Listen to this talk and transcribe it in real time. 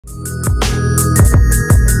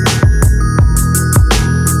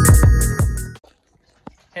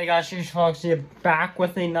Hey guys, Fox here, back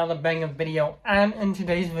with another banger video, and in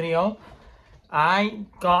today's video, I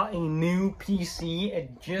got a new PC.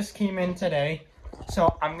 It just came in today,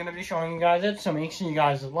 so I'm going to be showing you guys it, so make sure you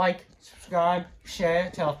guys like, subscribe, share,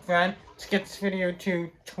 tell a friend. Let's get this video to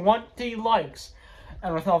 20 likes,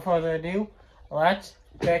 and without further ado, let's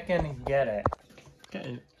pick and get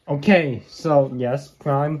it. Okay, so yes,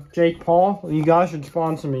 Prime, Jake Paul, you guys should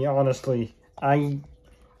sponsor me, honestly.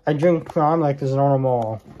 I drink Prime like there's no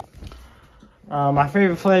tomorrow. My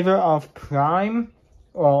favorite flavor of Prime,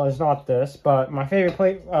 well, it's not this, but my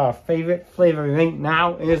favorite flavor right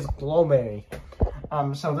now is Glowberry.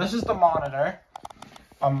 So this is the monitor.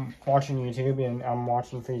 I'm watching YouTube and I'm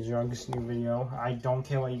watching Phase Drugs' new video. I don't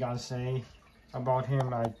care what you guys say about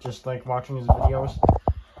him. I just like watching his videos.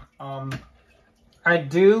 I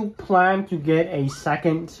do plan to get a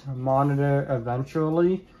second monitor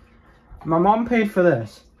eventually. My mom paid for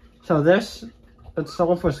this. So this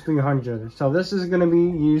itself was $300. So this is going to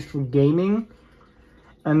be used for gaming.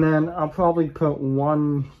 And then I'll probably put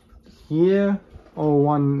one here or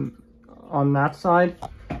one on that side.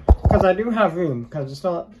 Because I do have room. Because it's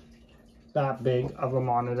not that big of a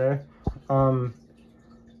monitor. So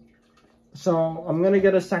I'm going to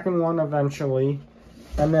get a second one eventually.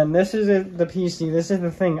 And then this is the PC. This is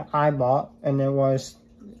the thing I bought. And it was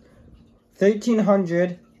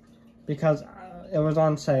 $1,300 because it was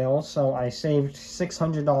on sale, so I saved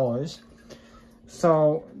 $600.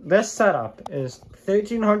 So this setup is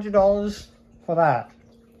 $1,300 for that,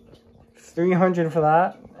 $300 for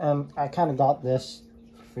that, and I kind of got this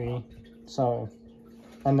free. So,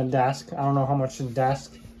 and the desk, I don't know how much the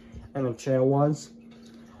desk and the chair was.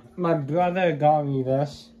 My brother got me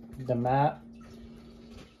this, the mat,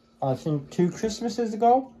 I think 2 Christmases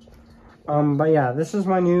ago. But yeah, this is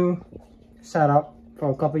my new setup for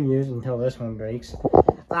a couple years until this one breaks.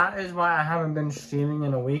 That is why I haven't been streaming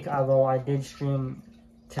in a week, although I did stream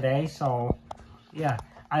today. So yeah,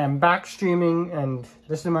 I am back streaming and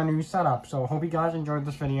this is my new setup. So hope you guys enjoyed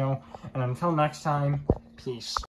this video, and until next time, peace.